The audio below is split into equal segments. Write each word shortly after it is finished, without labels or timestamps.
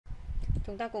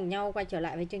Chúng ta cùng nhau quay trở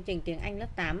lại với chương trình tiếng Anh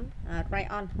lớp 8 Try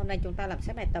On. Hôm nay chúng ta làm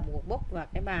xét bài tập workbook và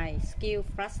cái bài Skill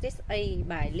Practice A,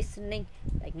 bài Listening,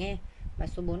 bài nghe. Bài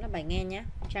số 4 là bài nghe nhé.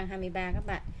 Trang 23 các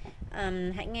bạn.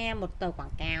 Hãy nghe một tờ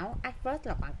quảng cáo, advert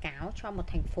là quảng cáo cho một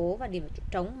thành phố và điền vào chỗ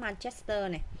trống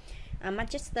Manchester này.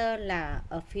 Manchester là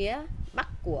ở phía bắc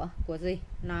của gì?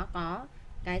 Nó có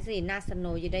cái gì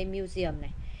National gì đây, Museum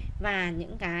này và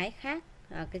những cái khác.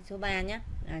 Cái số 3 nhé,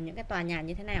 những cái tòa nhà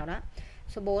như thế nào đó.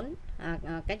 Số 4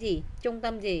 cái gì, trung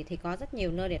tâm gì thì có rất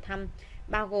nhiều nơi để thăm,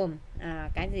 bao gồm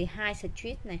cái gì High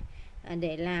Street này,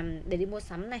 để đi mua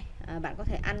sắm này, bạn có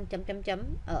thể ăn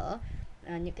ở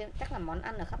những cái các làm món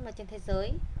ăn ở khắp nơi trên thế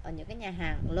giới, ở những cái nhà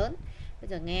hàng lớn. Bây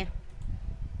giờ nghe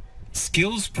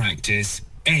Skills Practice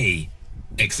A,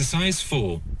 Exercise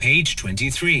 4, page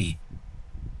 23.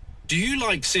 Do you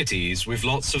like cities with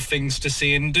lots of things to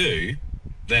see and do?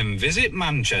 Then visit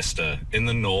Manchester in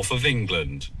the north of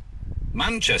England.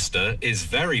 Manchester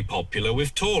is very popular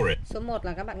with tourists. Số 1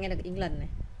 là các bạn nghe được England này.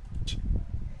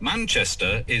 Manchester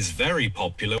is very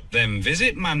popular. Then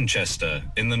visit Manchester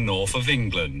in the north of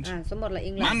England. Số 1 là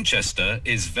England. Manchester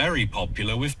is very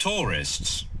popular with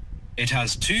tourists. It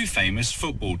has two famous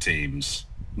football teams,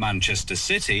 Manchester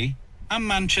City and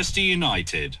Manchester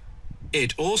United.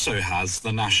 It also has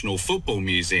the National Football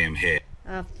Museum here.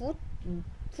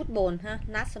 Football ha,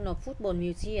 National Football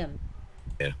Museum.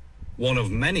 One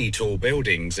of many tall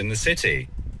buildings in the city.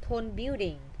 Thôn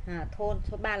building, thôn,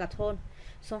 số 3 là thôn,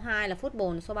 số 2 là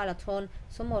football, số 3 là thôn,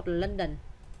 số 1 là London.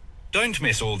 Don't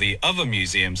miss all the other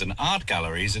museums and art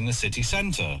galleries in the city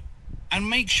centre. And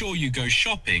make sure you go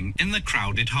shopping in the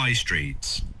crowded high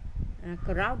streets.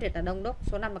 Crowded là đông đúc,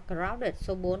 số 5 là crowded,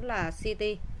 số 4 là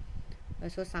city, và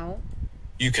số 6.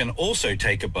 You can also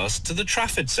take a bus to the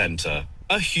Trafford Centre,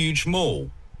 a huge mall.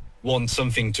 Want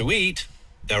something to eat?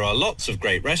 There are lots of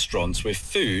great restaurants with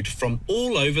food from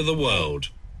all over the world.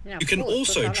 You can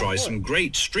also try some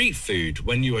great street food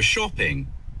when you are shopping.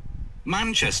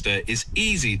 Manchester is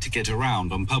easy to get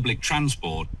around on public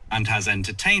transport and has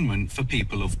entertainment for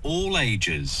people of all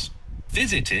ages.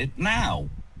 Visit it now.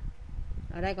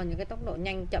 Ở đây còn những cái tốc độ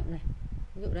nhanh chậm này.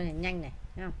 Ví dụ đây là nhanh này,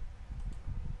 thấy không?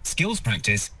 Skills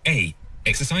Practice A,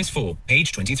 Exercise 4,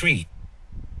 page 23.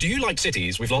 Do you like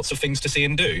cities with lots of things to see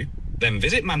and do? Then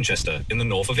visit Manchester in the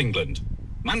north of England.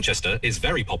 Manchester is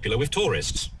very popular with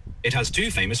tourists. It has two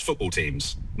famous football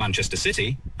teams, Manchester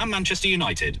City and Manchester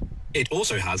United. It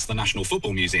also has the National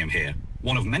Football Museum here,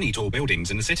 one of many tall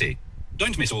buildings in the city.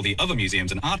 Don't miss all the other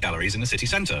museums and art galleries in the city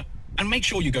centre. And make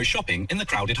sure you go shopping in the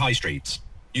crowded high streets.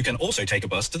 You can also take a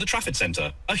bus to the Trafford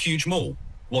Centre, a huge mall.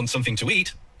 Want something to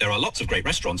eat? There are lots of great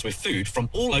restaurants with food from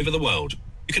all over the world.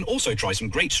 You can also try some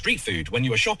great street food when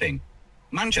you are shopping.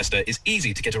 Manchester is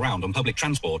easy to get around on public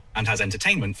transport and has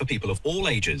entertainment for people of all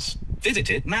ages. Visit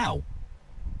it now.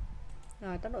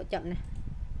 Rồi, tốc độ chậm này.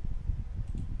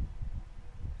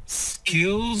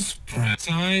 Skills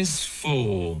Practice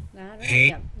 4. Đó, rất là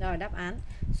chậm. Rồi, đáp án.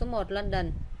 Số 1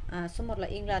 London, số 1 là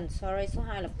England, sorry, số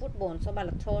 2 là football, số 3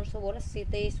 là thôn, số 4 là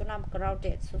city, số 5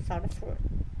 crowded, số 6 là fruit.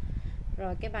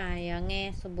 Rồi cái bài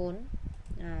nghe số 4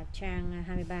 trang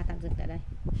 23 tạm dừng tại đây.